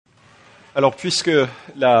Alors, puisque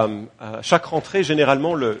à chaque rentrée,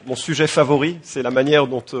 généralement, mon sujet favori, c'est la manière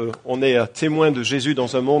dont on est témoin de Jésus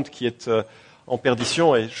dans un monde qui est en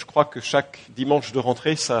perdition. Et je crois que chaque dimanche de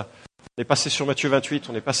rentrée, on est passé sur Matthieu 28,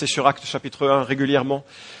 on est passé sur Actes chapitre 1 régulièrement.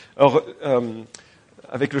 Alors,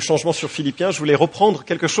 avec le changement sur Philippiens, je voulais reprendre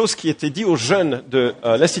quelque chose qui était dit aux jeunes de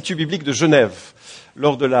l'Institut biblique de Genève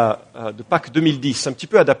lors de Pâques 2010, un petit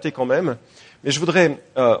peu adapté quand même. Mais je voudrais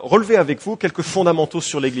relever avec vous quelques fondamentaux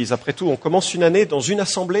sur l'Église. Après tout, on commence une année dans une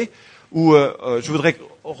assemblée où je voudrais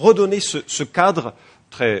redonner ce cadre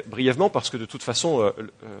très brièvement, parce que de toute façon,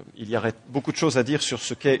 il y aurait beaucoup de choses à dire sur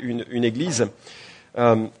ce qu'est une Église.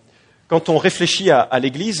 Quand on réfléchit à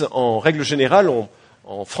l'Église, en règle générale,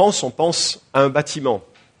 en France, on pense à un bâtiment.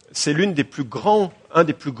 C'est un des plus grands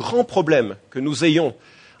problèmes que nous ayons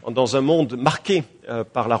dans un monde marqué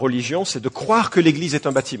par la religion, c'est de croire que l'Église est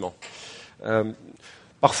un bâtiment.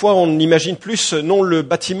 Parfois, on imagine plus, non le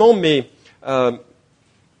bâtiment, mais la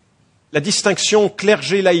distinction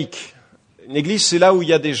clergé-laïque. Une église, c'est là où il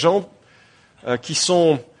y a des gens qui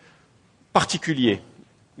sont particuliers,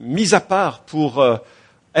 mis à part pour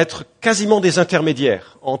être quasiment des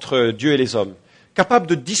intermédiaires entre Dieu et les hommes, capables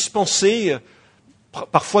de dispenser,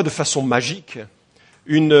 parfois de façon magique,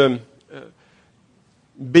 une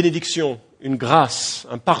bénédiction, une grâce,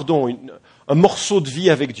 un pardon, un morceau de vie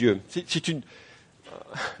avec Dieu. C'est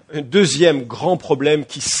un deuxième grand problème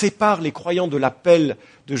qui sépare les croyants de l'appel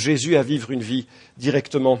de Jésus à vivre une vie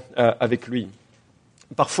directement avec lui.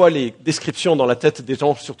 Parfois, les descriptions dans la tête des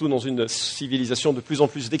gens, surtout dans une civilisation de plus en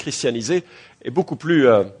plus déchristianisée, est beaucoup plus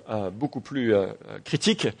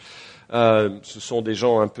critique. Ce sont des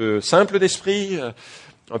gens un peu simples d'esprit,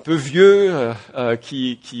 un peu vieux,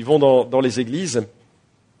 qui vont dans les églises.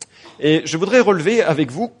 Et je voudrais relever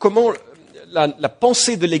avec vous comment la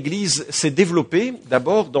pensée de l'Église s'est développée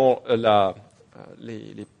d'abord dans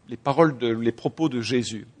les paroles, les propos de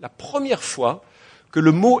Jésus. La première fois que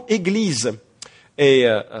le mot Église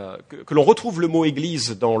que l'on retrouve le mot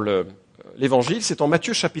Église dans l'Évangile, c'est en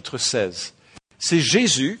Matthieu chapitre 16. C'est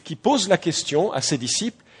Jésus qui pose la question à ses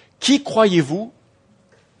disciples, « Qui croyez-vous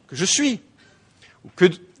que je suis ?» Ou que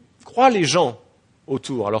croient les gens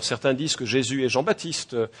autour. Alors certains disent que Jésus est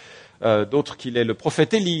Jean-Baptiste, d'autres qu'il est le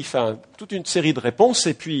prophète Élie, enfin toute une série de réponses.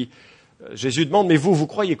 Et puis Jésus demande, mais vous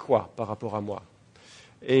croyez quoi par rapport à moi ?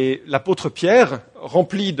 Et l'apôtre Pierre,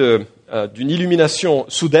 rempli d'une illumination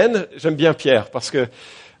soudaine, j'aime bien Pierre parce que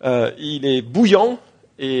il est bouillant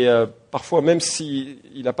et parfois même s'il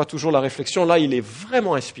n'a pas toujours la réflexion, là il est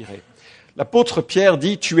vraiment inspiré. L'apôtre Pierre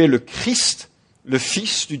dit, tu es le Christ, le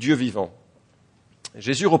Fils du Dieu vivant.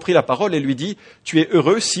 Jésus reprit la parole et lui dit, tu es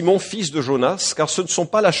heureux, Simon, fils de Jonas, car ce ne sont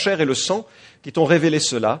pas la chair et le sang qui t'ont révélé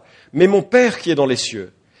cela, mais mon Père qui est dans les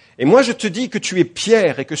cieux. Et moi je te dis que tu es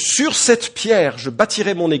Pierre, et que sur cette pierre je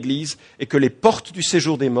bâtirai mon église, et que les portes du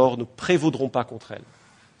séjour des morts ne prévaudront pas contre elle.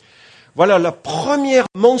 Voilà la première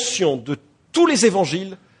mention de tous les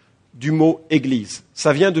évangiles du mot église.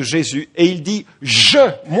 Ça vient de Jésus, et il dit,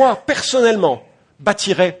 moi personnellement,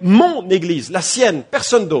 bâtirai mon église, la sienne,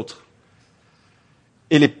 personne d'autre.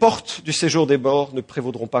 Et les portes du séjour des morts ne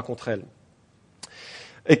prévaudront pas contre elle.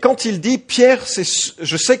 Et quand il dit, Pierre,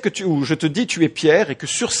 je te dis, tu es Pierre, et que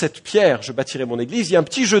sur cette pierre, je bâtirai mon église, il y a un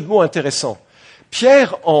petit jeu de mots intéressant.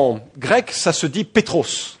 Pierre, en grec, ça se dit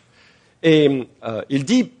Pétros. Et il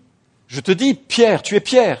dit, je te dis, Pierre, tu es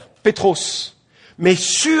Pierre, Pétros. Mais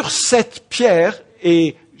sur cette pierre,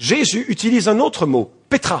 et Jésus utilise un autre mot,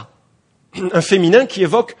 Pétra, un féminin qui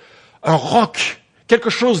évoque un roc,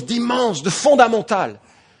 quelque chose d'immense, de fondamental.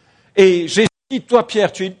 Et Jésus dit, toi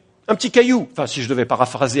Pierre, tu es un petit caillou. Enfin, si je devais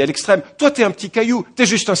paraphraser à l'extrême, toi tu es un petit caillou, tu es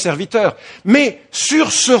juste un serviteur. Mais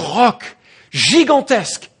sur ce roc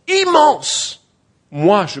gigantesque, immense,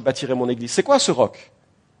 moi je bâtirai mon église. C'est quoi ce roc ?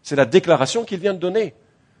 C'est la déclaration qu'il vient de donner.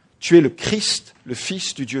 Tu es le Christ, le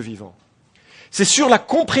Fils du Dieu vivant. C'est sur la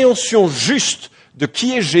compréhension juste de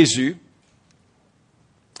qui est Jésus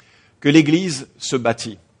que l'Église se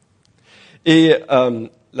bâtit. Et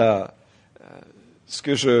ce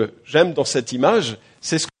que j'aime dans cette image,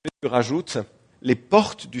 c'est ce que Jésus rajoute, les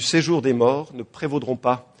portes du séjour des morts ne prévaudront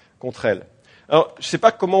pas contre elles. Alors, je ne sais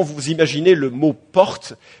pas comment vous imaginez le mot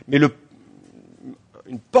porte, mais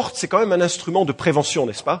une porte, c'est quand même un instrument de prévention,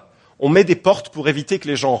 n'est-ce pas ? On met des portes pour éviter que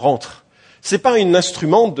les gens rentrent. Ce n'est pas un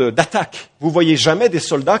instrument d'attaque. Vous ne voyez jamais des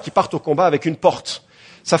soldats qui partent au combat avec une porte.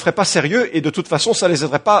 Ça ne ferait pas sérieux et de toute façon, ça ne les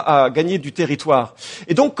aiderait pas à gagner du territoire.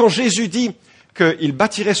 Et donc, quand Jésus dit qu'il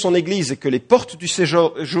bâtirait son église et que les portes du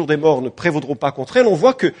séjour des morts ne prévaudront pas contre elle, on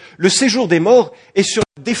voit que le séjour des morts est sur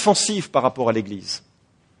la défensive par rapport à l'église.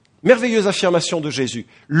 Merveilleuse affirmation de Jésus.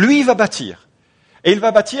 Lui va bâtir. Et il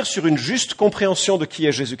va bâtir sur une juste compréhension de qui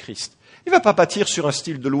est Jésus-Christ. Il ne va pas bâtir sur un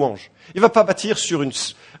style de louange. Il ne va pas bâtir sur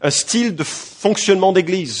un style de fonctionnement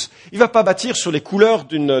d'église. Il ne va pas bâtir sur les couleurs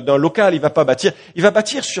d'un local. Il va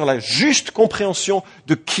bâtir sur la juste compréhension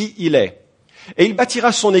de qui il est. Et il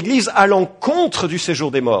bâtira son église à l'encontre du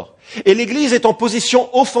séjour des morts. Et l'église est en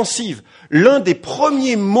position offensive. L'un des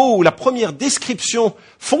premiers mots, ou la première description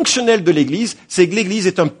fonctionnelle de l'église, c'est que l'église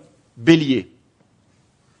est un bélier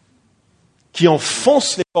qui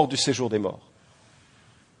enfonce les portes du séjour des morts.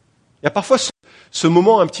 Il y a parfois ce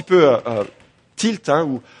moment un petit peu tilt,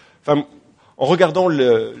 où, en regardant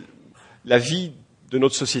la vie de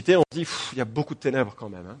notre société, on se dit, il y a beaucoup de ténèbres quand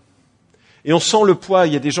même. Et on sent le poids.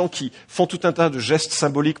 Il y a des gens qui font tout un tas de gestes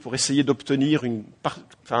symboliques pour essayer d'obtenir une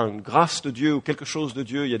grâce de Dieu ou quelque chose de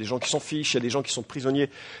Dieu. Il y a des gens qui s'en fichent, il y a des gens qui sont prisonniers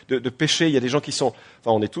de péché, il y a des gens qui sont...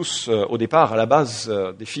 on est tous, au départ, à la base,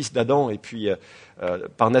 des fils d'Adam et puis,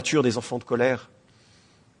 par nature, des enfants de colère.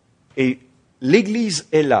 Et l'Église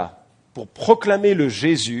est là pour proclamer le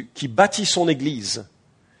Jésus qui bâtit son Église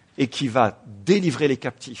et qui va délivrer les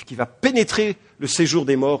captifs, qui va pénétrer le séjour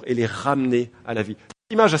des morts et les ramener à la vie.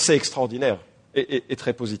 Une image assez extraordinaire et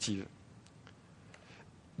très positive.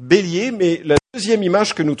 Bélier, mais la deuxième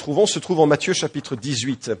image que nous trouvons se trouve en Matthieu chapitre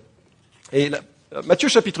 18. Et Matthieu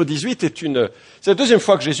chapitre 18 c'est la deuxième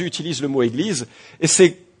fois que Jésus utilise le mot Église, et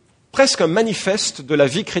c'est presque un manifeste de la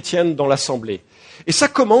vie chrétienne dans l'assemblée. Et ça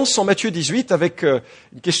commence en Matthieu 18 avec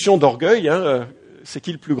une question d'orgueil, c'est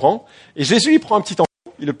qui le plus grand? Et Jésus, il prend un petit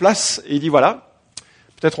enfant, il le place et il dit voilà.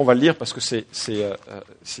 Peut-être on va le lire parce que c'est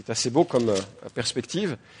assez beau comme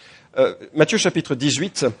perspective. Matthieu chapitre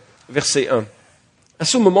 18, verset 1. À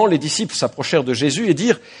ce moment, les disciples s'approchèrent de Jésus et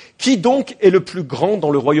dirent « Qui donc est le plus grand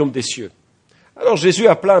dans le royaume des cieux ?» Alors Jésus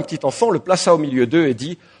appela un petit enfant, le plaça au milieu d'eux et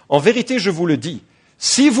dit « En vérité, je vous le dis,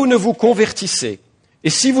 si vous ne vous convertissez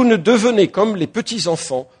et si vous ne devenez comme les petits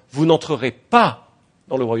enfants, vous n'entrerez pas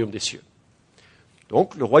dans le royaume des cieux. »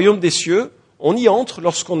 Donc le royaume des cieux, on y entre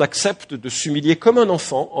lorsqu'on accepte de s'humilier comme un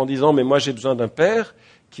enfant en disant « Mais moi j'ai besoin d'un père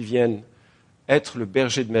qui vienne être le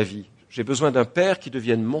berger de ma vie. J'ai besoin d'un père qui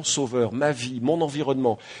devienne mon sauveur, ma vie, mon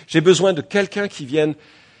environnement. J'ai besoin de quelqu'un qui vienne,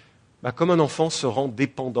 comme un enfant, se rend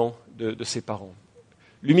dépendant de ses parents. »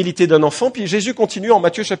 L'humilité d'un enfant, puis Jésus continue en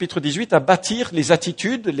Matthieu chapitre 18 à bâtir les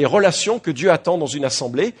attitudes, les relations que Dieu attend dans une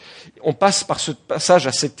assemblée. On passe par ce passage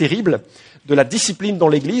assez terrible de la discipline dans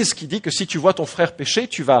l'Église qui dit que si tu vois ton frère pécher,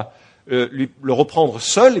 tu vas le reprendre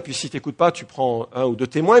seul, et puis si tu n'écoutes pas, tu prends un ou deux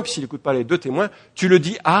témoins, et puis s'il n'écoute pas les deux témoins, tu le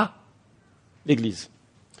dis à l'Église.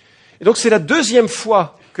 Et donc c'est la deuxième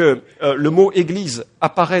fois que le mot Église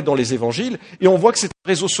apparaît dans les évangiles, et on voit que c'est un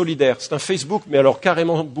réseau solidaire, c'est un Facebook, mais alors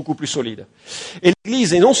carrément beaucoup plus solide. Et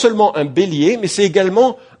l'Église est non seulement un bélier, mais c'est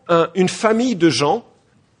également une famille de gens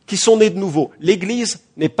qui sont nés de nouveau. L'Église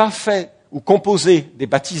n'est pas faite ou composée des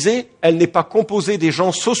baptisés, elle n'est pas composée des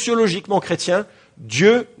gens sociologiquement chrétiens.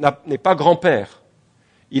 Dieu n'est pas grand-père.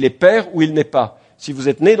 Il est père ou il n'est pas. Si vous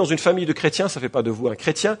êtes né dans une famille de chrétiens, ça ne fait pas de vous un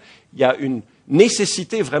chrétien. Il y a une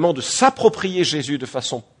nécessité vraiment de s'approprier Jésus de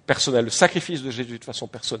façon personnelle, le sacrifice de Jésus de façon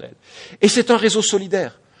personnelle. Et c'est un réseau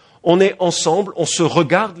solidaire. On est ensemble, on se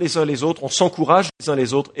regarde les uns les autres, on s'encourage les uns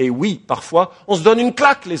les autres, et oui, parfois, on se donne une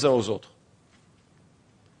claque les uns aux autres.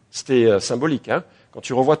 C'était symbolique, hein. Quand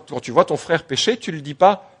tu vois ton frère pécher, tu ne lui dis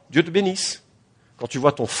pas « Dieu te bénisse ». Quand tu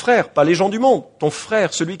vois ton frère, pas les gens du monde, ton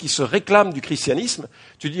frère, celui qui se réclame du christianisme,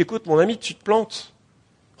 tu dis, écoute, mon ami, tu te plantes,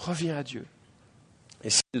 reviens à Dieu. Et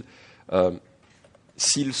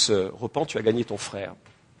s'il se repent, tu as gagné ton frère.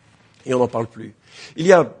 Et on n'en parle plus. Il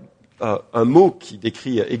y a un mot qui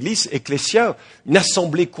décrit Église, ecclésia, une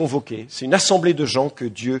assemblée convoquée. C'est une assemblée de gens que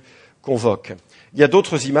Dieu convoque. Il y a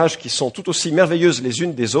d'autres images qui sont tout aussi merveilleuses les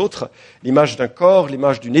unes des autres. L'image d'un corps,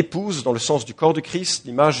 l'image d'une épouse dans le sens du corps de Christ,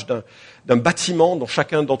 l'image d'un bâtiment dont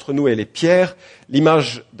chacun d'entre nous est les pierres,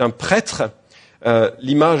 l'image d'un prêtre,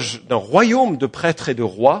 l'image d'un royaume de prêtres et de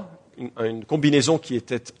rois, une combinaison qui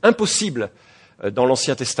était impossible dans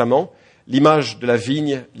l'Ancien Testament, l'image de la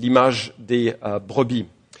vigne, l'image des brebis.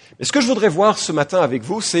 Et ce que je voudrais voir ce matin avec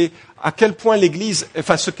vous, c'est à quel point l'Église,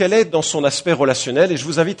 ce qu'elle est dans son aspect relationnel. Et je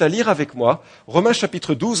vous invite à lire avec moi Romains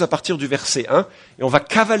chapitre 12 à partir du verset 1. Et on va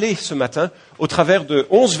cavaler ce matin au travers de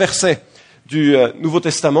 11 versets du Nouveau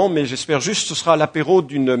Testament. Mais j'espère juste que ce sera l'apéro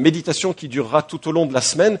d'une méditation qui durera tout au long de la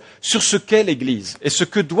semaine sur ce qu'est l'Église et ce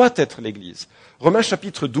que doit être l'Église. Romains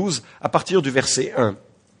chapitre 12 à partir du verset 1.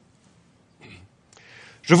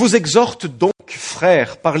 Je vous exhorte donc,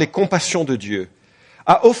 frères, par les compassions de Dieu,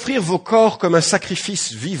 à offrir vos corps comme un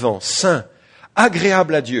sacrifice vivant, saint,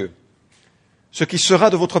 agréable à Dieu, ce qui sera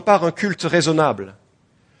de votre part un culte raisonnable.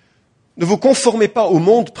 Ne vous conformez pas au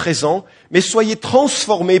monde présent, mais soyez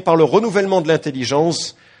transformés par le renouvellement de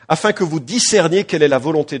l'intelligence, afin que vous discerniez quelle est la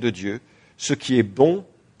volonté de Dieu, ce qui est bon,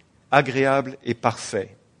 agréable et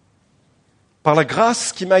parfait. Par la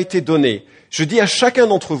grâce qui m'a été donnée, je dis à chacun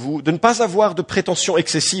d'entre vous de ne pas avoir de prétentions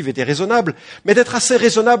excessives et déraisonnables, mais d'être assez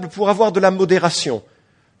raisonnable pour avoir de la modération,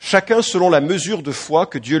 chacun selon la mesure de foi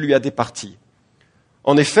que Dieu lui a départie.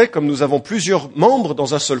 En effet, comme nous avons plusieurs membres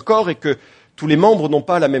dans un seul corps et que tous les membres n'ont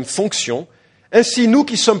pas la même fonction, ainsi nous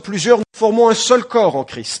qui sommes plusieurs, nous formons un seul corps en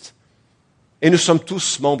Christ. Et nous sommes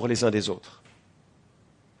tous membres les uns des autres.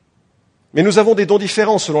 Mais nous avons des dons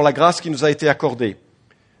différents selon la grâce qui nous a été accordée.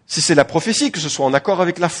 Si c'est la prophétie, que ce soit en accord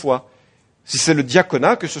avec la foi. Si c'est le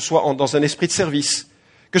diaconat, que ce soit dans un esprit de service.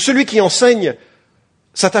 Que celui qui enseigne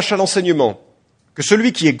s'attache à l'enseignement. Que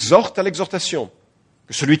celui qui exhorte à l'exhortation.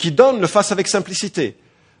 Que celui qui donne le fasse avec simplicité.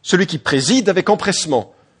 Celui qui préside avec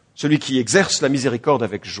empressement. Celui qui exerce la miséricorde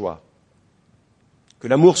avec joie. Que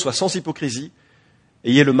l'amour soit sans hypocrisie.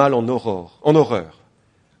 Ayez le mal en horreur.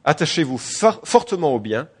 Attachez-vous fortement au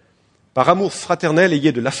bien. Par amour fraternel,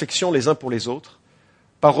 ayez de l'affection les uns pour les autres.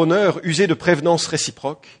 Par honneur, usez de prévenance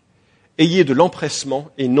réciproque. Ayez de l'empressement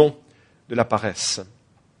et non de la paresse.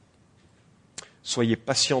 Soyez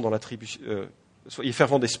patients dans la soyez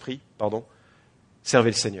fervents d'esprit, servez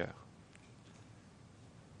le Seigneur.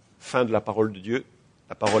 Fin de la parole de Dieu.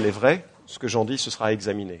 La parole est vraie. Ce que j'en dis, ce sera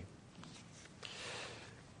examiné.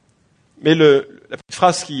 Mais la petite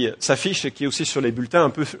phrase qui s'affiche et qui est aussi sur les bulletins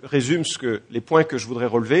un peu résume les points que je voudrais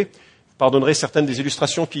relever. Vous pardonnerez certaines des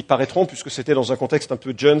illustrations qui paraîtront, puisque c'était dans un contexte un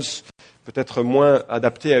peu Jones, peut-être moins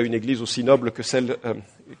adapté à une église aussi noble que celle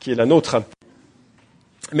qui est la nôtre.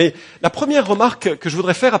 Mais la première remarque que je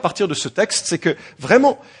voudrais faire à partir de ce texte, c'est que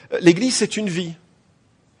vraiment, l'église, c'est une vie.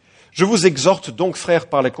 Je vous exhorte donc, frères,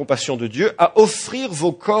 par la compassion de Dieu, à offrir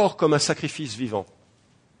vos corps comme un sacrifice vivant,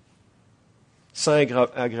 saint et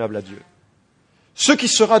agréable à Dieu. Ce qui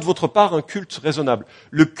sera de votre part un culte raisonnable.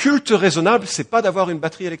 Le culte raisonnable, c'est pas d'avoir une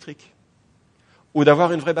batterie électrique ou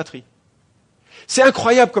d'avoir une vraie batterie. C'est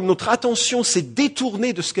incroyable comme notre attention s'est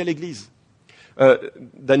détournée de ce qu'est l'Église.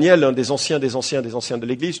 Daniel, un des anciens de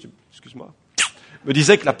l'Église, excuse-moi, me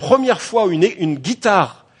disait que la première fois où une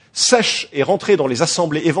guitare sèche est rentrée dans les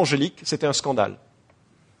assemblées évangéliques, c'était un scandale.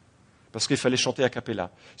 Parce qu'il fallait chanter a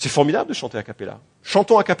cappella. C'est formidable de chanter a cappella.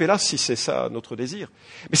 Chantons a cappella si c'est ça notre désir.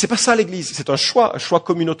 Mais c'est pas ça l'Église. C'est un choix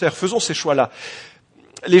communautaire. Faisons ces choix-là.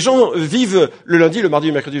 Les gens vivent le lundi, le mardi,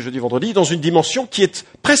 le mercredi, le jeudi, le vendredi dans une dimension qui est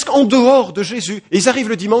presque en dehors de Jésus. Et ils arrivent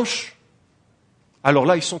le dimanche. Alors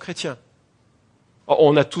là, ils sont chrétiens. Oh,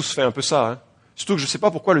 on a tous fait un peu ça. Hein. Surtout que je ne sais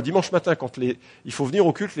pas pourquoi le dimanche matin, quand il faut venir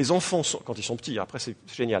au culte, les enfants, quand ils sont petits, après c'est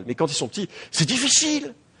génial, mais quand ils sont petits, c'est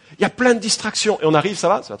difficile. Il y a plein de distractions. Et on arrive, ça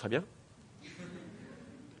va très bien.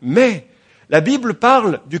 Mais la Bible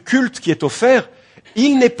parle du culte qui est offert.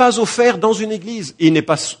 Il n'est pas offert dans une église. Il n'est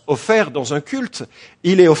pas offert dans un culte.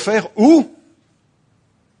 Il est offert où ?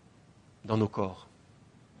 Dans nos corps.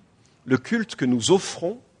 Le culte que nous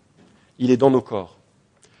offrons, il est dans nos corps.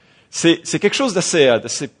 C'est quelque chose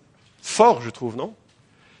d'assez fort, je trouve, non ?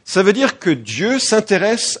 Ça veut dire que Dieu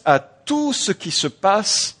s'intéresse à tout ce qui se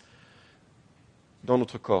passe dans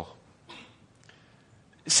notre corps.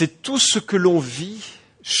 C'est tout ce que l'on vit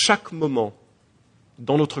chaque moment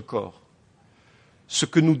dans notre corps. Ce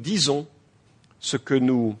que nous disons, ce que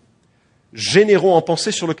nous générons en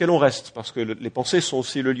pensée sur lequel on reste. Parce que les pensées sont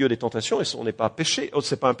aussi le lieu des tentations et on n'est pas péché. Oh,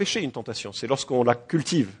 c'est pas un péché, une tentation. C'est lorsqu'on la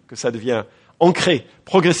cultive que ça devient ancré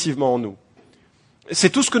progressivement en nous.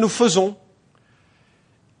 C'est tout ce que nous faisons.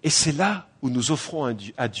 Et c'est là où nous offrons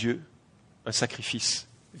à Dieu un sacrifice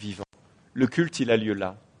vivant. Le culte, il a lieu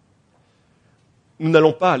là. Nous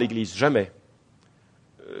n'allons pas à l'église, jamais.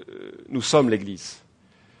 Nous sommes l'église.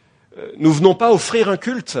 Nous venons pas offrir un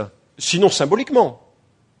culte, sinon symboliquement.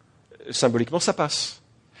 Symboliquement, ça passe.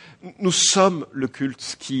 Nous sommes le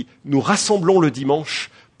culte qui nous rassemblons le dimanche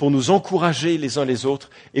pour nous encourager les uns les autres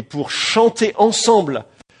et pour chanter ensemble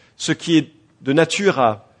ce qui est de nature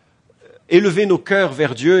à élever nos cœurs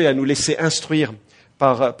vers Dieu et à nous laisser instruire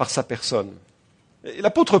par sa personne. Et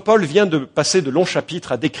l'apôtre Paul vient de passer de longs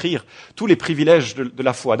chapitres à décrire tous les privilèges de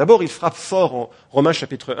la foi. D'abord, il frappe fort en Romains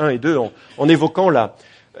chapitre 1 et 2 en évoquant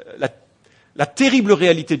la terrible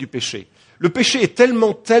réalité du péché. Le péché est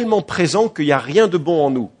tellement présent qu'il n'y a rien de bon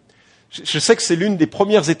en nous. Je sais que c'est l'une des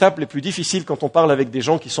premières étapes les plus difficiles quand on parle avec des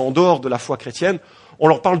gens qui sont en dehors de la foi chrétienne. On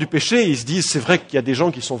leur parle du péché et ils se disent, c'est vrai qu'il y a des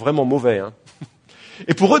gens qui sont vraiment mauvais. Hein.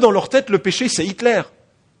 Et pour eux, dans leur tête, le péché, c'est Hitler.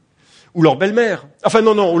 Ou leur belle-mère. Enfin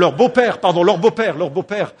non, ou leur beau-père.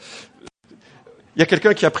 Il y a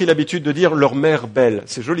quelqu'un qui a pris l'habitude de dire leur mère belle.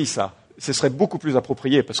 C'est joli ça. Ce serait beaucoup plus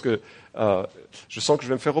approprié parce que je sens que je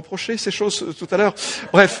vais me faire reprocher ces choses tout à l'heure.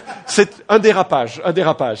 Bref, c'est un dérapage.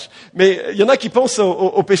 Mais il y en a qui pensent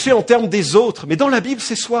au péché en termes des autres. Mais dans la Bible,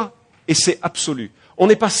 c'est soi. et c'est absolu. On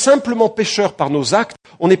n'est pas simplement pécheur par nos actes,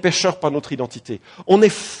 on est pécheur par notre identité. On est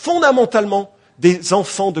fondamentalement des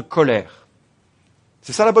enfants de colère.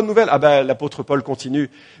 C'est ça la bonne nouvelle? L'apôtre Paul continue.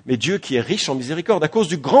 Mais Dieu qui est riche en miséricorde, à cause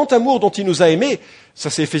du grand amour dont il nous a aimés, ça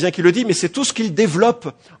c'est Éphésiens qui le dit, mais c'est tout ce qu'il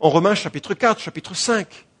développe en Romains chapitre 4, chapitre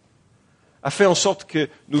 5, a fait en sorte que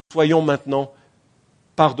nous soyons maintenant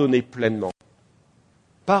pardonnés pleinement.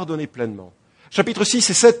 Pardonnés pleinement. Chapitres 6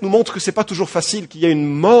 et 7 nous montrent que ce n'est pas toujours facile, qu'il y a une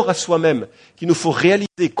mort à soi-même, qu'il nous faut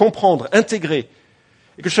réaliser, comprendre, intégrer.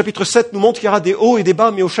 Et que le chapitre 7 nous montre qu'il y aura des hauts et des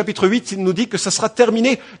bas, mais au chapitre 8, il nous dit que ça sera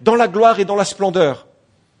terminé dans la gloire et dans la splendeur.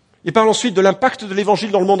 Il parle ensuite de l'impact de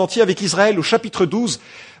l'évangile dans le monde entier avec Israël au chapitre 12.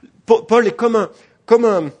 Paul est comme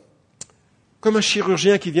un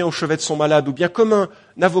chirurgien qui vient au chevet de son malade, ou bien comme un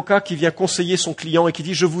avocat qui vient conseiller son client et qui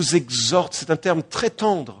dit « Je vous exhorte », c'est un terme très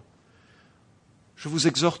tendre. Je vous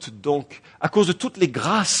exhorte donc, à cause de toutes les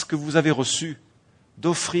grâces que vous avez reçues,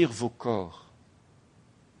 d'offrir vos corps.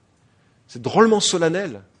 C'est drôlement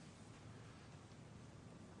solennel.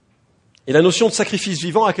 Et la notion de sacrifice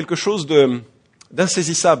vivant a quelque chose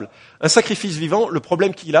d'insaisissable. Un sacrifice vivant, le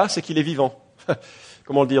problème qu'il a, c'est qu'il est vivant.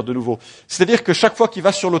 Comment le dire de nouveau? C'est-à-dire que chaque fois qu'il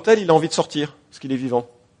va sur l'autel, il a envie de sortir, parce qu'il est vivant.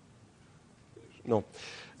 Non.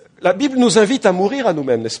 La Bible nous invite à mourir à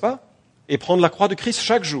nous-mêmes, n'est-ce pas? Et prendre la croix de Christ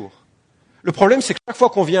chaque jour. Le problème, c'est que chaque fois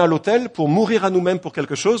qu'on vient à l'autel pour mourir à nous-mêmes pour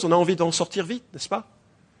quelque chose, on a envie d'en sortir vite, n'est-ce pas?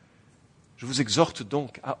 Je vous exhorte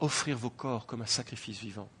donc à offrir vos corps comme un sacrifice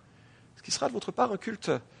vivant. Ce qui sera de votre part un culte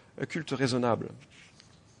raisonnable.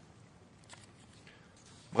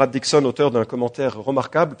 Brad Dixon, auteur d'un commentaire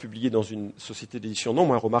remarquable, publié dans une société d'édition non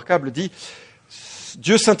moins remarquable, dit «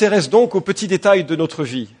 Dieu s'intéresse donc aux petits détails de notre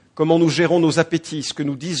vie, comment nous gérons nos appétits, ce que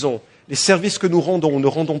nous disons, les services que nous rendons ou ne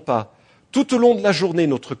rendons pas. Tout au long de la journée,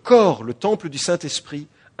 notre corps, le temple du Saint-Esprit,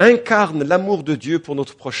 incarne l'amour de Dieu pour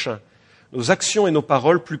notre prochain. Nos actions et nos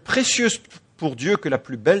paroles, plus précieuses pour Dieu que la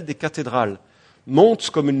plus belle des cathédrales,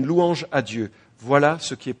 montent comme une louange à Dieu. Voilà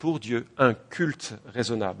ce qui est pour Dieu un culte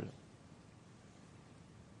raisonnable. »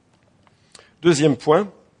 Deuxième point,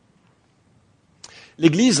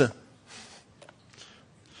 l'Église,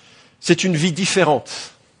 c'est une vie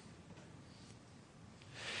différente.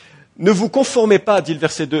 Ne vous conformez pas, dit le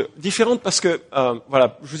verset 2, différente parce que,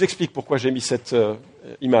 voilà, je vous explique pourquoi j'ai mis cette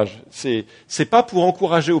image. C'est pas pour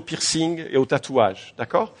encourager au piercing et au tatouage,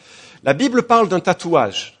 d'accord? La Bible parle d'un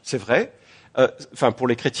tatouage, c'est vrai, pour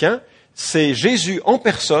les chrétiens, c'est Jésus en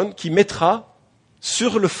personne qui mettra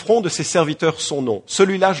sur le front de ses serviteurs son nom.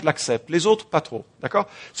 Celui-là, je l'accepte. Les autres, pas trop, d'accord?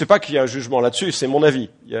 C'est pas qu'il y a un jugement là-dessus, c'est mon avis.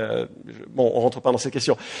 On rentre pas dans ces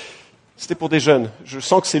questions. C'était pour des jeunes. Je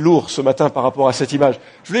sens que c'est lourd ce matin par rapport à cette image.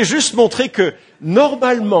 Je voulais juste montrer que,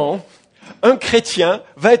 normalement, un chrétien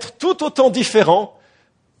va être tout autant différent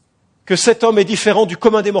que cet homme est différent du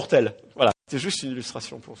commun des mortels. Voilà, c'est juste une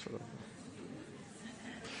illustration pour cela.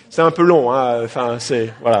 C'est un peu long, hein.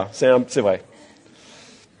 C'est vrai.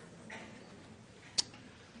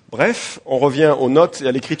 Bref, on revient aux notes et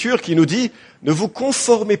à l'écriture qui nous dit « Ne vous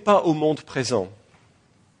conformez pas au monde présent ».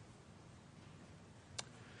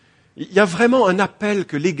 Il y a vraiment un appel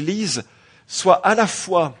que l'Église soit à la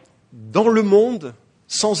fois dans le monde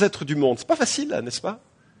sans être du monde. C'est pas facile, là, n'est-ce pas?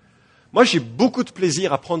 Moi, j'ai beaucoup de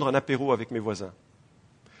plaisir à prendre un apéro avec mes voisins.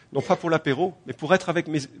 Non pas pour l'apéro, mais pour être avec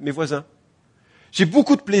mes voisins. J'ai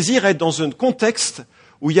beaucoup de plaisir à être dans un contexte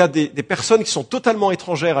où il y a des personnes qui sont totalement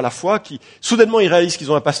étrangères à la foi, qui soudainement ils réalisent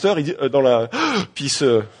qu'ils ont un pasteur, puis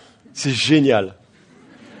c'est génial.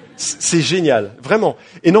 C'est génial, vraiment.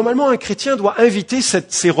 Et normalement, un chrétien doit inviter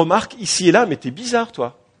ces remarques ici et là, mais t'es bizarre,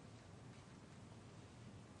 toi.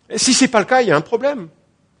 Et si c'est pas le cas, il y a un problème.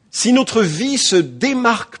 Si notre vie se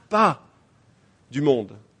démarque pas du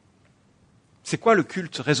monde, c'est quoi le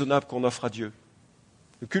culte raisonnable qu'on offre à Dieu?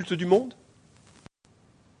 Le culte du monde?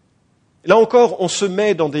 Là encore, on se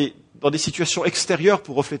met dans des situations extérieures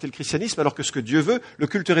pour refléter le christianisme, alors que ce que Dieu veut, le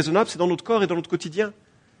culte raisonnable, c'est dans notre corps et dans notre quotidien.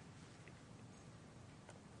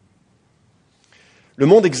 Le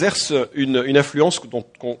monde exerce une influence dont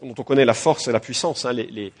on connaît la force et la puissance. Hein.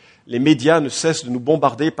 Les médias ne cessent de nous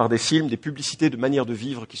bombarder par des films, des publicités de manières de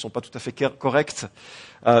vivre qui ne sont pas tout à fait correctes.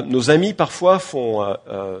 Nos amis, parfois,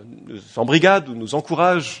 s'embrigadent ou nous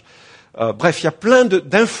encouragent. Bref, il y a plein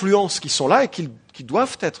d'influences qui sont là et qui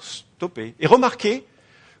doivent être stoppées. Et remarquez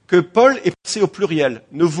que Paul est passé au pluriel.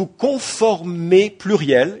 Ne vous conformez,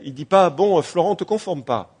 pluriel. Il ne dit pas, bon, Florent, ne te conforme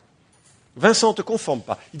pas. Vincent, ne te conforme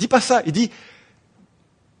pas. Il ne dit pas ça. Il dit,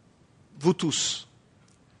 vous tous.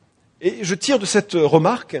 Et je tire de cette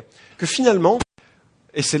remarque que finalement,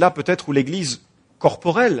 et c'est là peut-être où l'Église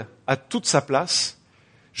corporelle a toute sa place,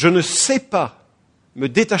 je ne sais pas me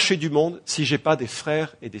détacher du monde si je n'ai pas des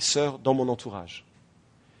frères et des sœurs dans mon entourage.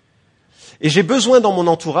 Et j'ai besoin dans mon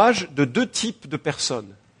entourage de deux types de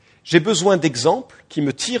personnes. J'ai besoin d'exemples qui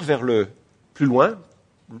me tirent vers le plus loin,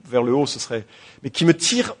 vers le haut ce serait, mais qui me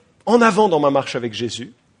tirent en avant dans ma marche avec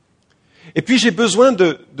Jésus. Et puis j'ai besoin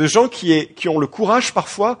de gens qui ont le courage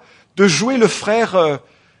parfois de jouer le frère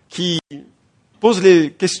qui pose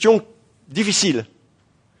les questions difficiles.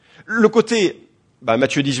 Le côté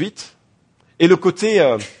Matthieu 18 et le côté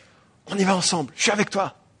on y va ensemble, je suis avec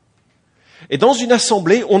toi. Et dans une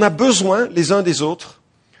assemblée, on a besoin les uns des autres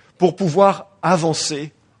pour pouvoir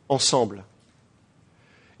avancer ensemble.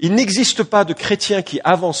 Il n'existe pas de chrétien qui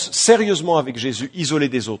avance sérieusement avec Jésus isolé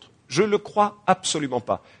des autres. Je ne le crois absolument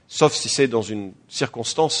pas, sauf si c'est dans une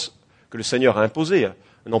circonstance que le Seigneur a imposée,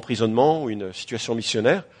 un emprisonnement ou une situation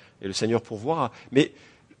missionnaire, et le Seigneur pourvoira. Mais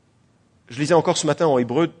je lisais encore ce matin en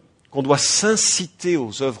hébreu qu'on doit s'inciter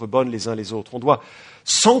aux œuvres bonnes les uns les autres. On doit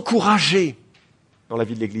s'encourager dans la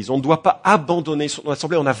vie de l'Église. On ne doit pas abandonner son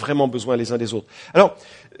assemblée, on a vraiment besoin les uns des autres. Alors,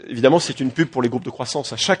 évidemment, c'est une pub pour les groupes de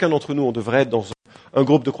croissance. Chacun d'entre nous, on devrait être dans un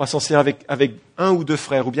groupe de croissance, avec un ou deux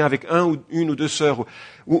frères, ou bien avec une ou deux sœurs,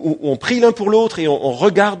 où on prie l'un pour l'autre et on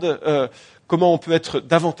regarde comment on peut être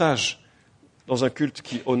davantage dans un culte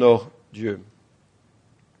qui honore Dieu.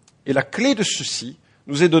 Et la clé de ceci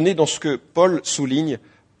nous est donnée dans ce que Paul souligne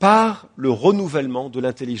par le renouvellement de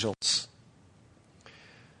l'intelligence.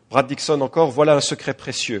 Brad Dixon encore, voilà un secret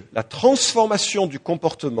précieux. La transformation du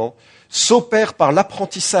comportement s'opère par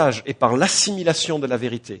l'apprentissage et par l'assimilation de la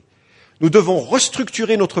vérité. Nous devons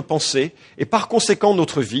restructurer notre pensée et par conséquent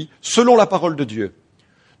notre vie selon la parole de Dieu.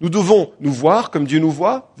 Nous devons nous voir comme Dieu nous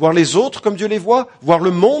voit, voir les autres comme Dieu les voit, voir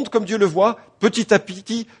le monde comme Dieu le voit. Petit à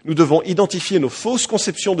petit, nous devons identifier nos fausses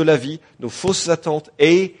conceptions de la vie, nos fausses attentes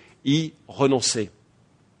et y renoncer.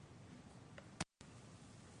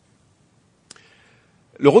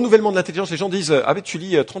 Le renouvellement de l'intelligence, les gens disent « Ah mais tu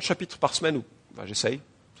lis 30 chapitres par semaine » ou j'essaye,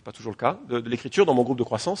 c'est pas toujours le cas, de l'écriture dans mon groupe de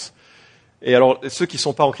croissance. Et alors, ceux qui ne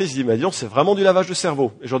sont pas en crise, ils disent « Mais disons, c'est vraiment du lavage de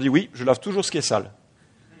cerveau. » Et je leur dis « Oui, je lave toujours ce qui est sale. »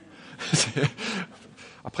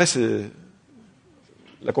 Après,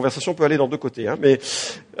 la conversation peut aller dans deux côtés. Hein, mais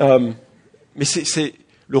c'est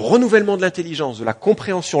le renouvellement de l'intelligence, de la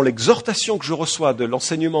compréhension, l'exhortation que je reçois de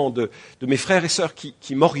l'enseignement de mes frères et sœurs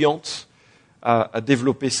qui m'orientent à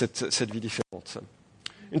développer cette vie différente.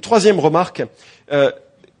 Une troisième remarque,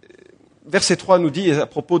 verset 3 nous dit à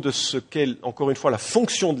propos de ce qu'est, encore une fois, la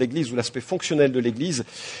fonction de l'Église ou l'aspect fonctionnel de l'Église,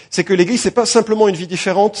 c'est que l'Église, c'est pas simplement une vie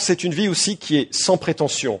différente, c'est une vie aussi qui est sans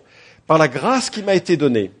prétention. Par la grâce qui m'a été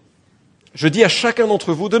donnée, je dis à chacun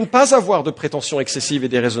d'entre vous de ne pas avoir de prétentions excessives et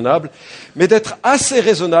déraisonnables, mais d'être assez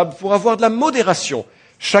raisonnable pour avoir de la modération,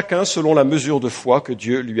 chacun selon la mesure de foi que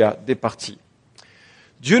Dieu lui a départie.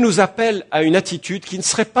 Dieu nous appelle à une attitude qui ne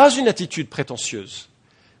serait pas une attitude prétentieuse,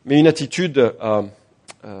 mais une attitude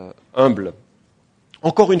humble.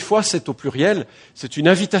 Encore une fois, c'est au pluriel, c'est une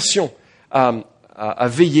invitation à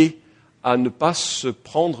veiller, à ne pas se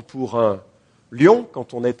prendre pour un lion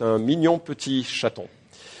quand on est un mignon petit chaton.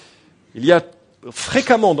 Il y a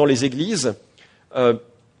fréquemment dans les églises, comme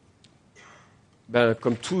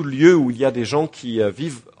tout lieu où il y a des gens qui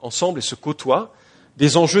vivent ensemble et se côtoient,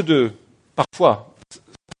 des enjeux de, parfois,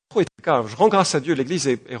 je rends grâce à Dieu, l'Église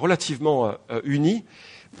est relativement unie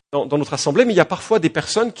dans notre assemblée, mais il y a parfois des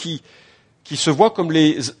personnes qui se voient comme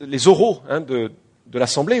les oraux de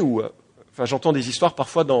l'assemblée, où j'entends des histoires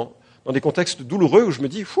parfois dans des contextes douloureux où je me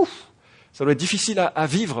dis, ça doit être difficile à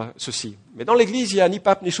vivre ceci. Mais dans l'Église, il n'y a ni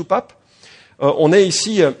pape ni sous-pape. On est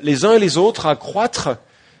ici les uns et les autres à croître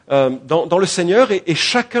dans le Seigneur et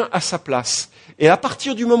chacun à sa place. Et à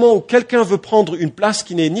partir du moment où quelqu'un veut prendre une place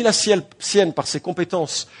qui n'est ni la sienne par ses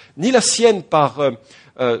compétences, ni la sienne par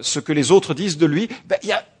ce que les autres disent de lui, il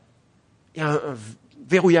y a un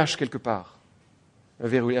verrouillage quelque part. Un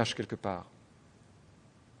verrouillage quelque part.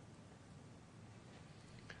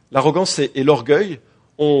 L'arrogance et l'orgueil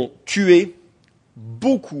ont tué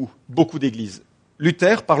beaucoup d'églises.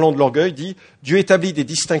 Luther, parlant de l'orgueil, dit « Dieu établit des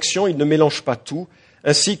distinctions, il ne mélange pas tout,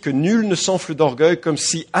 ainsi que nul ne s'enfle d'orgueil comme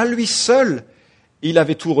si à lui seul il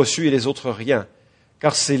avait tout reçu et les autres rien.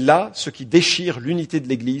 Car c'est là ce qui déchire l'unité de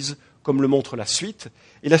l'Église, comme le montre la suite.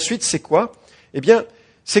 Et la suite, c'est quoi ? Eh bien,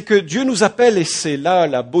 c'est que Dieu nous appelle, et c'est là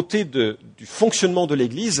la beauté du fonctionnement de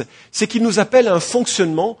l'Église, c'est qu'il nous appelle à un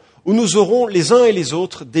fonctionnement où nous aurons les uns et les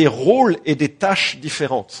autres des rôles et des tâches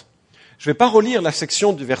différentes. Je ne vais pas relire la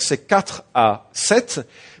section du verset 4 à 7,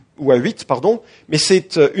 ou à 8, pardon, mais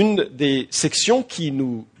c'est une des sections qui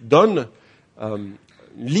nous donne une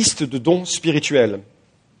liste de dons spirituels.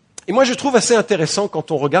 Et moi, je trouve assez intéressant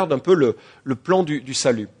quand on regarde un peu le plan du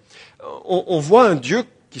salut. On voit un Dieu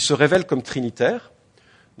qui se révèle comme trinitaire,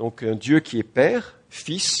 donc un Dieu qui est Père,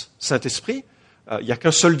 Fils, Saint-Esprit. Il n'y a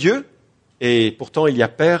qu'un seul Dieu, Et pourtant, il y a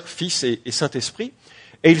Père, Fils et Saint-Esprit.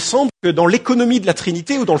 Et il semble que dans l'économie de la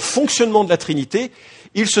Trinité ou dans le fonctionnement de la Trinité,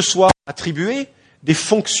 il se soit attribué des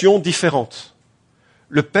fonctions différentes.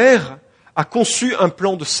 Le Père a conçu un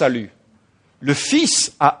plan de salut. Le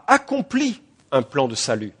Fils a accompli un plan de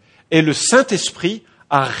salut. Et le Saint-Esprit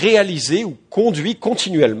a réalisé ou conduit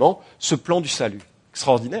continuellement ce plan du salut.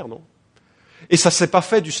 Extraordinaire, non? Et ça ne s'est pas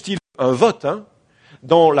fait du style un vote.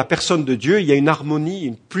 Dans la personne de Dieu, il y a une harmonie,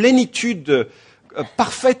 une plénitude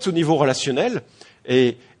parfaite au niveau relationnel.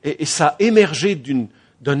 Et ça a émergé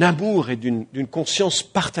d'un amour et d'une conscience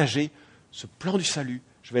partagée. Ce plan du salut,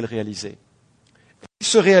 je vais le réaliser. Il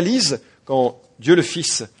se réalise quand Dieu le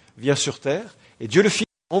Fils vient sur terre et Dieu le Fils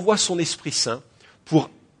envoie son Esprit Saint pour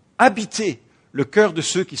habiter le cœur de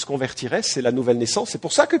ceux qui se convertiraient. C'est la nouvelle naissance. C'est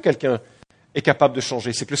pour ça que quelqu'un est capable de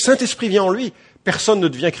changer. C'est que le Saint-Esprit vient en lui. Personne ne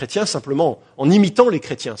devient chrétien simplement en imitant les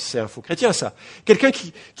chrétiens. C'est un faux chrétien, ça. Quelqu'un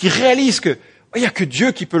qui réalise qu'il n'y a que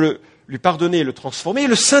Dieu qui peut lui pardonner et le transformer. Et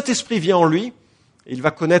le Saint-Esprit vient en lui. Et il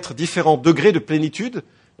va connaître différents degrés de plénitude.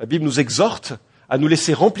 La Bible nous exhorte à nous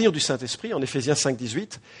laisser remplir du Saint-Esprit, en Éphésiens 5,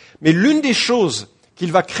 18. Mais l'une des choses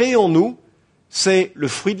qu'il va créer en nous, c'est le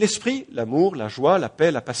fruit de l'Esprit, l'amour, la joie, la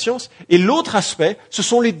paix, la patience. Et l'autre aspect, ce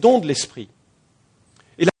sont les dons de l'Esprit.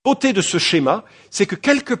 Et la beauté de ce schéma, c'est que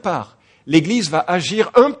quelque part, l'Église va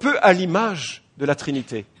agir un peu à l'image de la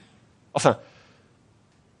Trinité. Enfin,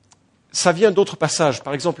 ça vient d'autres passages.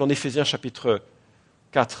 Par exemple, en Éphésiens chapitre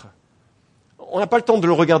 4. On n'a pas le temps de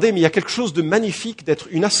le regarder, mais il y a quelque chose de magnifique d'être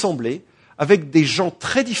une assemblée avec des gens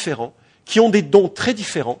très différents, qui ont des dons très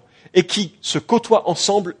différents, et qui se côtoient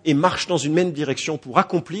ensemble et marchent dans une même direction pour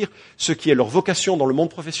accomplir ce qui est leur vocation dans le monde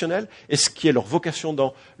professionnel et ce qui est leur vocation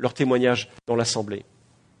dans leur témoignage dans l'assemblée.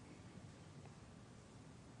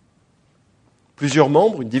 Plusieurs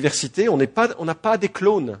membres, une diversité, on n'a pas des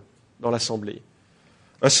clones dans l'assemblée.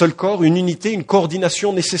 Un seul corps, une unité, une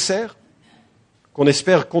coordination nécessaire, qu'on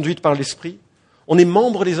espère conduite par l'Esprit. On est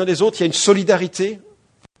membres les uns des autres, il y a une solidarité.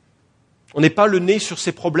 On n'est pas le nez sur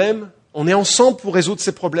ces problèmes, on est ensemble pour résoudre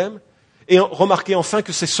ces problèmes. Et remarquez enfin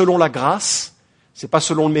que c'est selon la grâce, ce n'est pas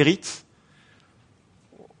selon le mérite.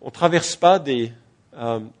 On ne traverse pas des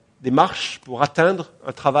marches pour atteindre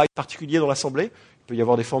un travail particulier dans l'Assemblée. Il peut y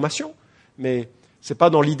avoir des formations, mais ce n'est pas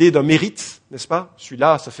dans l'idée d'un mérite, n'est-ce pas?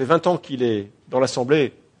 Celui-là, ça fait 20 ans qu'il est dans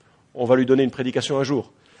l'Assemblée, on va lui donner une prédication un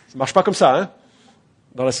jour. Ça ne marche pas comme ça,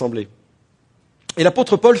 dans l'Assemblée. Et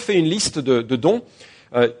l'apôtre Paul fait une liste de dons.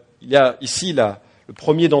 Il y a ici le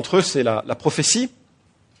premier d'entre eux, c'est la prophétie.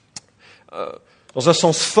 Dans un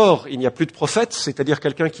sens fort, il n'y a plus de prophète, c'est-à-dire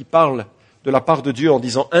quelqu'un qui parle de la part de Dieu en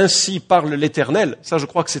disant « Ainsi parle l'Éternel ». Ça, je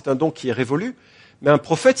crois que c'est un don qui est révolu. Mais un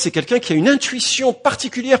prophète, c'est quelqu'un qui a une intuition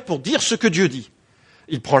particulière pour dire ce que Dieu dit.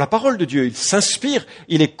 Il prend la parole de Dieu, il s'inspire,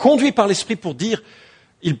 il est conduit par l'Esprit pour dire,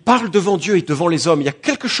 il parle devant Dieu et devant les hommes. Il y a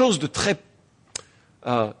quelque chose de très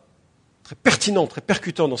pertinent, très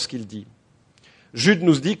percutant dans ce qu'il dit. Jude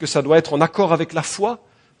nous dit que ça doit être en accord avec la foi.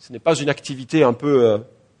 Ce n'est pas une activité un peu...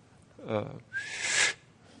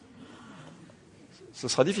 Ce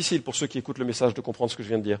sera difficile pour ceux qui écoutent le message de comprendre ce que je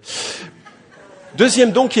viens de dire.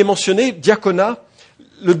 Deuxième don qui est mentionné, diaconat.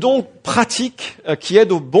 Le don pratique qui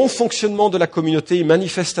aide au bon fonctionnement de la communauté. Il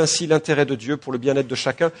manifeste ainsi l'intérêt de Dieu pour le bien-être de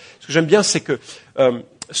chacun. Ce que j'aime bien, c'est que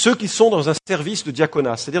ceux qui sont dans un service de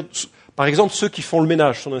diaconat, c'est-à-dire, par exemple, ceux qui font le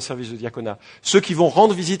ménage sont dans un service de diaconat. Ceux qui vont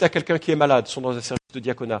rendre visite à quelqu'un qui est malade sont dans un service de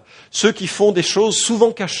diaconat. Ceux qui font des choses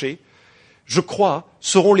souvent cachées, je crois,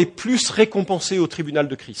 seront les plus récompensés au tribunal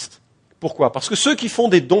de Christ. Pourquoi? Parce que ceux qui font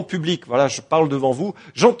des dons publics, voilà, je parle devant vous,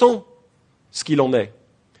 j'entends ce qu'il en est.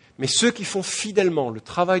 Mais ceux qui font fidèlement le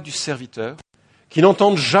travail du serviteur, qui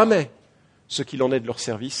n'entendent jamais ce qu'il en est de leur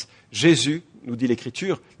service, Jésus, nous dit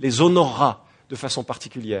l'Écriture, les honorera de façon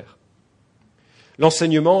particulière.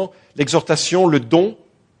 L'enseignement, l'exhortation, le don,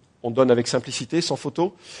 on donne avec simplicité, sans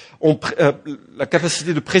photo, la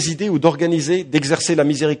capacité de présider ou d'organiser, d'exercer la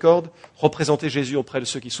miséricorde, représenter Jésus auprès de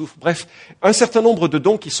ceux qui souffrent. Bref, un certain nombre de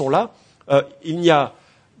dons qui sont là. Il n'y a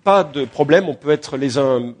pas de problème, on peut être les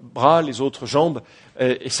uns bras, les autres jambes,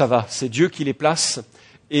 et ça va. C'est Dieu qui les place.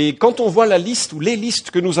 Et quand on voit la liste ou les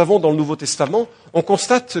listes que nous avons dans le Nouveau Testament, on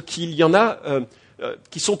constate qu'il y en a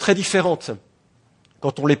qui sont très différentes.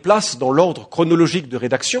 Quand on les place dans l'ordre chronologique de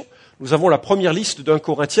rédaction, nous avons la première liste d'1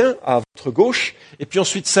 Corinthiens à votre gauche, et puis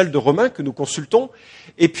ensuite celle de Romains que nous consultons.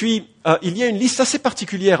 Et puis, il y a une liste assez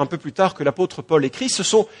particulière un peu plus tard que l'apôtre Paul écrit, ce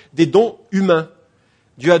sont des dons humains.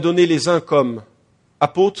 Dieu a donné les uns comme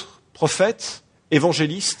apôtres, prophètes,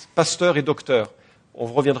 évangélistes, pasteurs et docteurs. On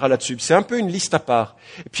reviendra là-dessus. C'est un peu une liste à part.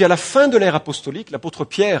 Et puis à la fin de l'ère apostolique, l'apôtre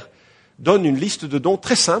Pierre donne une liste de dons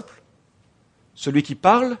très simple. Celui qui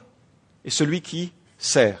parle et celui qui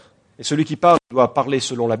sert. Et celui qui parle doit parler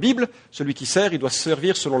selon la Bible, celui qui sert, il doit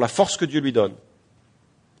servir selon la force que Dieu lui donne.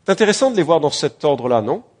 C'est intéressant de les voir dans cet ordre-là,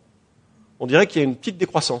 non? On dirait qu'il y a une petite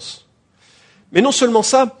décroissance. Mais non seulement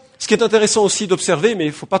ça, ce qui est intéressant aussi d'observer, mais il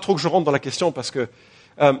ne faut pas trop que je rentre dans la question, parce que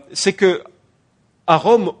c'est que à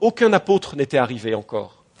Rome, aucun apôtre n'était arrivé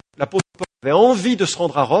encore. L'apôtre Paul avait envie de se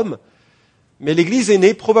rendre à Rome, mais l'Église est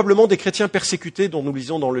née probablement des chrétiens persécutés, dont nous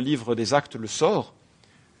lisons dans le livre des Actes le sort.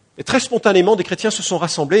 Et très spontanément, des chrétiens se sont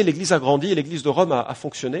rassemblés, l'Église a grandi et l'Église de Rome a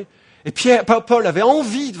fonctionné. Et Paul avait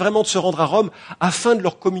envie vraiment de se rendre à Rome afin de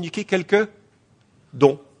leur communiquer quelques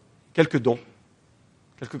dons, quelques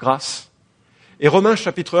grâces. Et Romains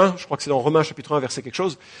chapitre 1, je crois que c'est dans Romains chapitre 1, verset quelque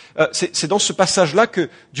chose, c'est dans ce passage-là que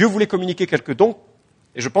Dieu voulait communiquer quelques dons.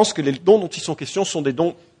 Et je pense que les dons dont il sont question sont des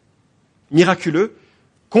dons miraculeux,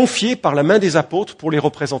 confiés par la main des apôtres pour les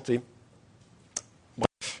représenter.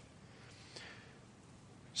 Bref.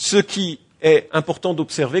 Ce qui est important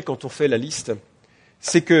d'observer quand on fait la liste,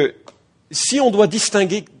 c'est que si on doit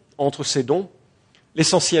distinguer entre ces dons,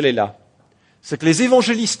 l'essentiel est là. C'est que les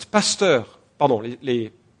évangélistes, pasteurs,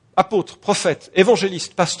 les apôtres, prophètes,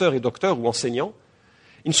 évangélistes, pasteurs et docteurs ou enseignants,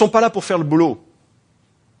 ils ne sont pas là pour faire le boulot.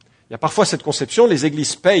 Il y a parfois cette conception, les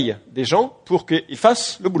églises payent des gens pour qu'ils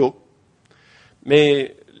fassent le boulot.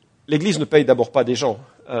 Mais l'Église ne paye d'abord pas des gens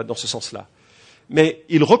dans ce sens-là. Mais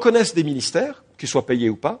ils reconnaissent des ministères, qu'ils soient payés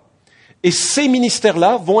ou pas, et ces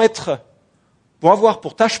ministères-là vont avoir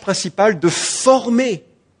pour tâche principale de former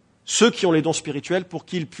ceux qui ont les dons spirituels pour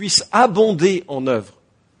qu'ils puissent abonder en œuvres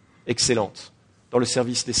excellentes dans le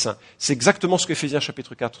service des saints. C'est exactement ce que Éphésiens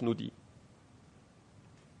chapitre 4 nous dit.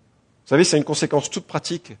 Vous savez, c'est une conséquence toute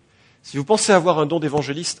pratique. Si vous pensez avoir un don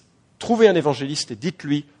d'évangéliste, trouvez un évangéliste et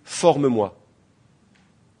dites-lui « forme-moi ».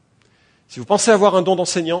 Si vous pensez avoir un don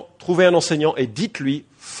d'enseignant, trouvez un enseignant et dites-lui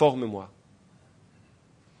 « forme-moi ».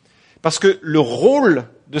 Parce que le rôle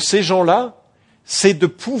de ces gens-là, c'est de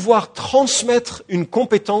pouvoir transmettre une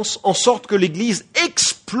compétence en sorte que l'Église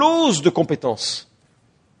explose de compétences.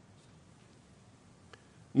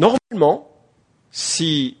 Normalement,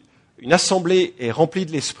 si une assemblée est remplie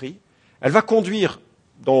de l'Esprit, elle va conduire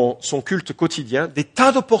dans son culte quotidien des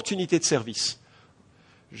tas d'opportunités de service.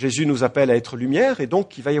 Jésus nous appelle à être lumière et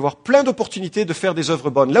donc il va y avoir plein d'opportunités de faire des œuvres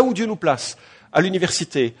bonnes, là où Dieu nous place, à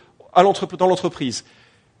l'université, dans l'entreprise,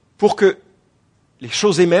 pour que les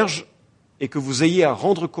choses émergent et que vous ayez à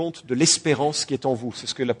rendre compte de l'espérance qui est en vous. C'est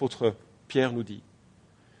ce que l'apôtre Pierre nous dit.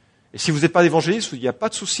 Et si vous n'êtes pas évangéliste, il n'y a pas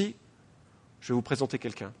de souci, je vais vous présenter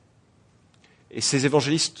quelqu'un. Et ces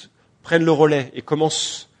évangélistes prennent le relais et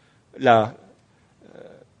commencent la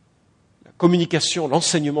communication,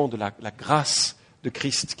 l'enseignement de la grâce de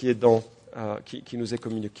Christ qui nous est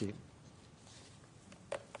communiquée.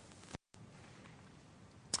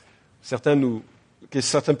 Certains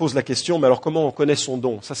posent la question, mais alors comment on connaît son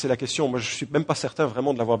don? Ça c'est la question. Moi je ne suis même pas certain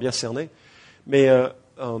vraiment de l'avoir bien cerné. Mais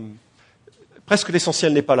presque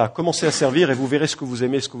l'essentiel n'est pas là. Commencez à servir et vous verrez ce que vous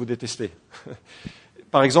aimez et ce que vous détestez.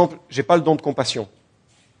 Par exemple, je n'ai pas le don de compassion.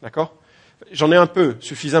 D'accord? J'en ai un peu,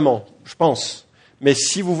 suffisamment, je pense. Mais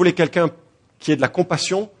si vous voulez quelqu'un qui ait de la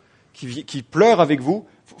compassion, qui pleure avec vous,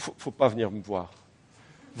 faut pas venir me voir.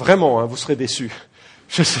 Vraiment, hein, vous serez déçus.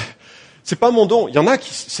 Je sais. C'est pas mon don. Il y en a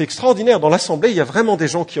c'est extraordinaire. Dans l'Assemblée, il y a vraiment des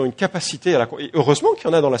gens qui ont une capacité et heureusement qu'il y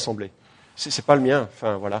en a dans l'Assemblée. C'est pas le mien.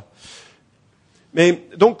 Enfin, voilà. Mais,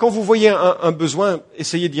 donc, quand vous voyez un besoin,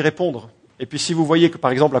 essayez d'y répondre. Et puis, si vous voyez que,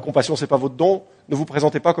 par exemple, la compassion, c'est pas votre don, ne vous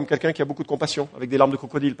présentez pas comme quelqu'un qui a beaucoup de compassion, avec des larmes de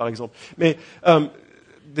crocodile, par exemple. Mais,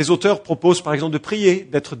 des auteurs proposent, par exemple, de prier,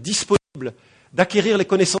 d'être disponible, d'acquérir les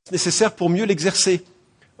connaissances nécessaires pour mieux l'exercer.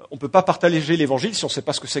 On ne peut pas partager l'évangile si on ne sait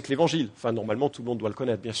pas ce que c'est que l'évangile. Enfin, normalement, tout le monde doit le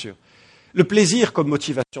connaître, bien sûr. Le plaisir comme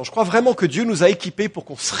motivation. Je crois vraiment que Dieu nous a équipés pour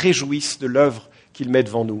qu'on se réjouisse de l'œuvre qu'il met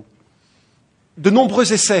devant nous. De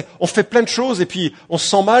nombreux essais. On fait plein de choses et puis on se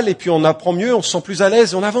sent mal et puis on apprend mieux, on se sent plus à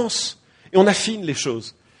l'aise et on avance. Et on affine les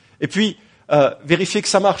choses. Et puis, vérifier que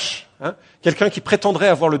ça marche. Hein. Quelqu'un qui prétendrait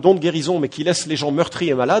avoir le don de guérison mais qui laisse les gens meurtris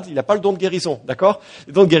et malades, il n'a pas le don de guérison. D'accord?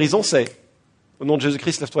 Le don de guérison, c'est au nom de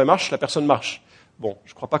Jésus-Christ, lève-toi et marche, la personne marche. Bon,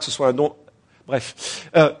 je ne crois pas que ce soit un don. Bref.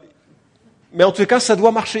 Mais en tout cas, ça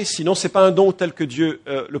doit marcher, sinon ce n'est pas un don tel que Dieu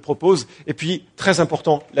le propose. Et puis, très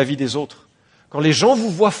important, la vie des autres. Quand les gens vous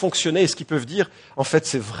voient fonctionner, est-ce qu'ils peuvent dire, en fait,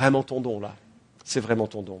 c'est vraiment ton don, là. C'est vraiment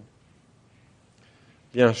ton don.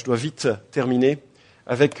 Bien, je dois vite terminer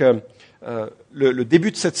avec le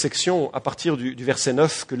début de cette section, à partir du verset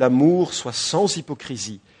 9, que l'amour soit sans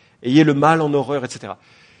hypocrisie, ayez le mal en horreur, etc.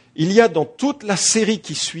 Il y a dans toute la série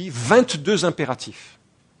qui suit 22 impératifs.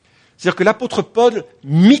 C'est-à-dire que l'apôtre Paul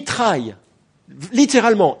mitraille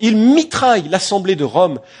littéralement, il mitraille l'assemblée de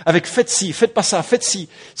Rome avec faites ci, faites pas ça, faites ci.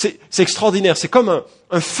 C'est extraordinaire. C'est comme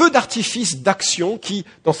un feu d'artifice d'action qui,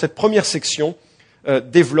 dans cette première section,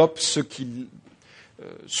 développe ce qui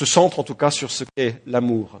se centre en tout cas sur ce qu'est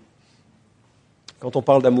l'amour. Quand on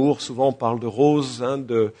parle d'amour, souvent on parle de rose,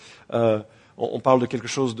 on parle de quelque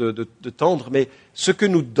chose de tendre, mais ce que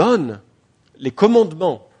nous donnent les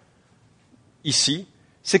commandements ici,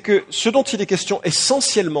 c'est que ce dont il est question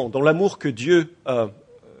essentiellement dans l'amour que Dieu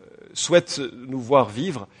souhaite nous voir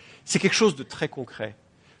vivre, c'est quelque chose de très concret.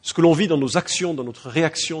 Ce que l'on vit dans nos actions, dans notre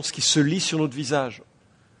réaction, ce qui se lit sur notre visage.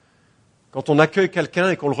 Quand on accueille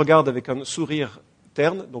quelqu'un et qu'on le regarde avec un sourire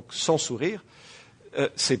terne, donc sans sourire,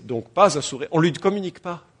 c'est donc pas un sourire. On ne lui communique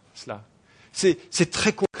pas cela. C'est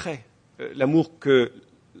très concret, l'amour que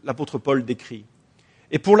l'apôtre Paul décrit.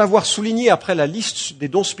 Et pour l'avoir souligné après la liste des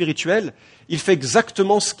dons spirituels, il fait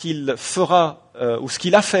exactement ce qu'il fera, ou ce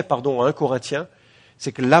qu'il a fait, à 1 Corinthiens,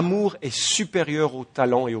 c'est que l'amour est supérieur au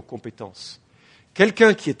talent et aux compétences.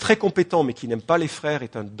 Quelqu'un qui est très compétent mais qui n'aime pas les frères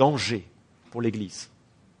est un danger pour l'Église.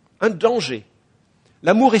 Un danger.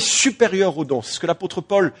 L'amour est supérieur aux dons. C'est ce que l'apôtre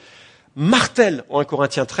Paul martèle en 1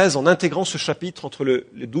 Corinthiens 13 en intégrant ce chapitre entre le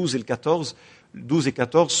 12 et le 14. Le 12 et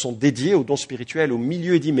 14 sont dédiés aux dons spirituels. Au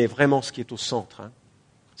milieu, il dit, mais vraiment ce qui est au centre,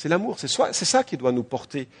 c'est l'amour. C'est ça qui doit nous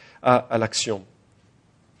porter à l'action.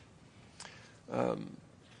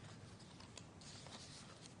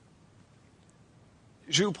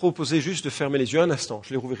 Je vais vous proposer juste de fermer les yeux un instant. Je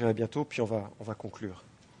les rouvrirai bientôt, puis on va conclure.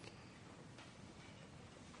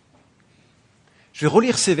 Je vais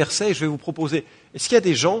relire ces versets et je vais vous proposer, est-ce qu'il y a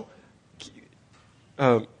des gens qui...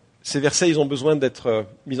 ces versets, ils ont besoin d'être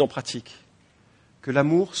mis en pratique. Que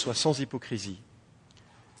l'amour soit sans hypocrisie.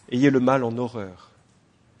 Ayez le mal en horreur.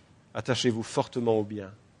 Attachez-vous fortement au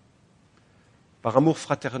bien. Par amour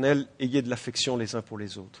fraternel, ayez de l'affection les uns pour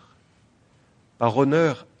les autres. Par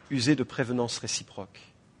honneur, usez de prévenance réciproque.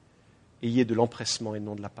 Ayez de l'empressement et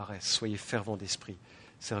non de la paresse. Soyez fervents d'esprit.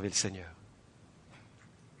 Servez le Seigneur.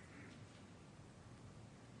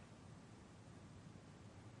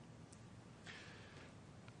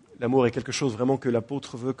 L'amour est quelque chose vraiment que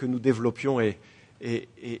l'apôtre veut que nous développions et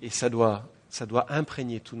ça doit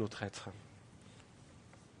imprégner tout notre être.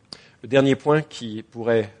 Le dernier point qui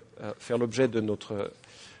pourrait faire l'objet de notre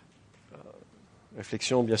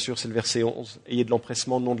réflexion, bien sûr, c'est le verset 11. Ayez de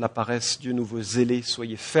l'empressement, non de la paresse. Dieu nous veut zélés,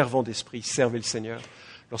 soyez fervents d'esprit, servez le Seigneur.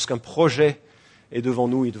 Lorsqu'un projet est devant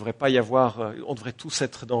nous, il ne devrait pas y avoir, on devrait tous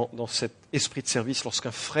être dans cet esprit de service.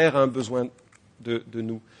 Lorsqu'un frère a un besoin de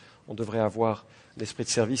nous, on devrait avoir l'esprit de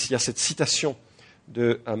service. Il y a cette citation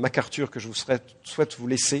de MacArthur que je souhaite vous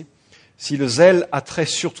laisser. Si le zèle a trait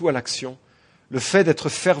surtout à l'action, le fait d'être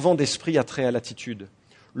fervent d'esprit a trait à l'attitude.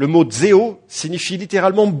 Le mot zéo signifie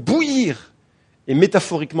littéralement bouillir et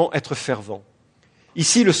métaphoriquement être fervent.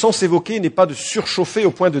 Ici, le sens évoqué n'est pas de surchauffer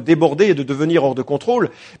au point de déborder et de devenir hors de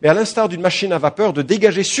contrôle, mais à l'instar d'une machine à vapeur, de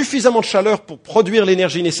dégager suffisamment de chaleur pour produire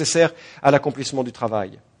l'énergie nécessaire à l'accomplissement du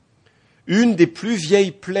travail. Une des plus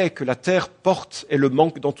vieilles plaies que la terre porte est le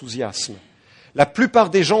manque d'enthousiasme. La plupart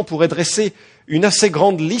des gens pourraient dresser une assez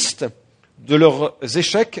grande liste de leurs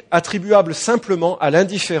échecs attribuables simplement à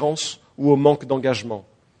l'indifférence ou au manque d'engagement.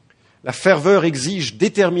 La ferveur exige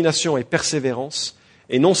détermination et persévérance,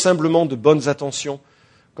 et non simplement de bonnes intentions,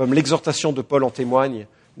 comme l'exhortation de Paul en témoigne,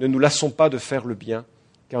 ne nous lassons pas de faire le bien,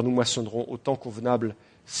 car nous moissonnerons au temps convenable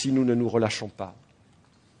si nous ne nous relâchons pas.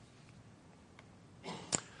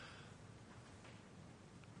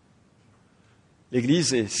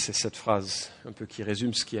 L'Église, et c'est cette phrase un peu qui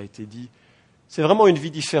résume ce qui a été dit, c'est vraiment une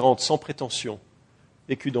vie différente, sans prétention,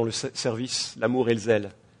 vécue dans le service, l'amour et le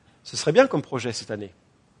zèle. Ce serait bien comme projet cette année.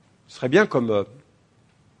 Ce serait bien comme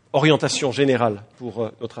orientation générale pour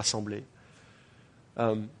notre Assemblée.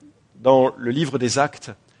 Dans le livre des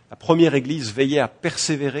Actes, la première Église veillait à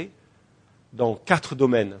persévérer dans 4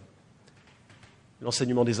 domaines.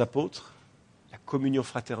 L'enseignement des apôtres, la communion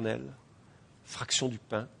fraternelle, fraction du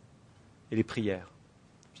pain et les prières.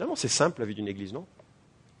 Finalement, c'est simple la vie d'une Église, non ?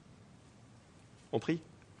 On prie ?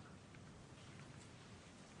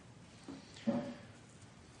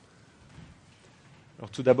 Alors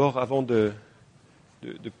tout d'abord, avant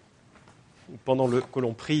pendant que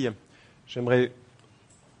l'on prie, j'aimerais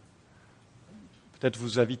peut-être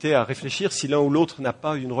vous inviter à réfléchir si l'un ou l'autre n'a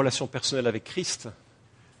pas une relation personnelle avec Christ.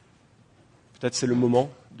 Peut-être c'est le moment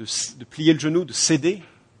de plier le genou, de céder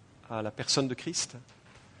à la personne de Christ.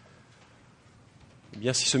 Eh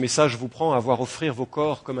bien, si ce message vous prend à voir offrir vos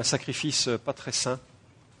corps comme un sacrifice pas très saint,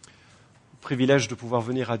 le privilège de pouvoir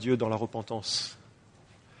venir à Dieu dans la repentance.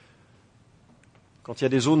 Quand il y a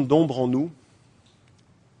des zones d'ombre en nous,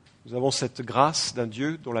 Nous avons cette grâce d'un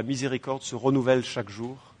Dieu dont la miséricorde se renouvelle chaque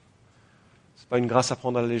jour. Ce n'est pas une grâce à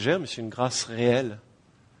prendre à la légère, mais c'est une grâce réelle.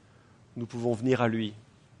 Nous pouvons venir à lui.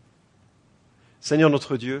 Seigneur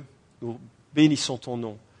notre Dieu, nous bénissons ton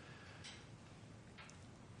nom.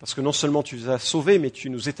 Parce que non seulement tu nous as sauvés, mais tu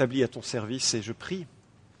nous établis à ton service. Et je prie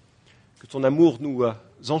que ton amour nous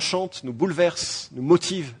enchante, nous bouleverse, nous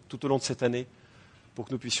motive tout au long de cette année pour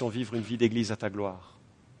que nous puissions vivre une vie d'église à ta gloire.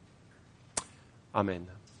 Amen.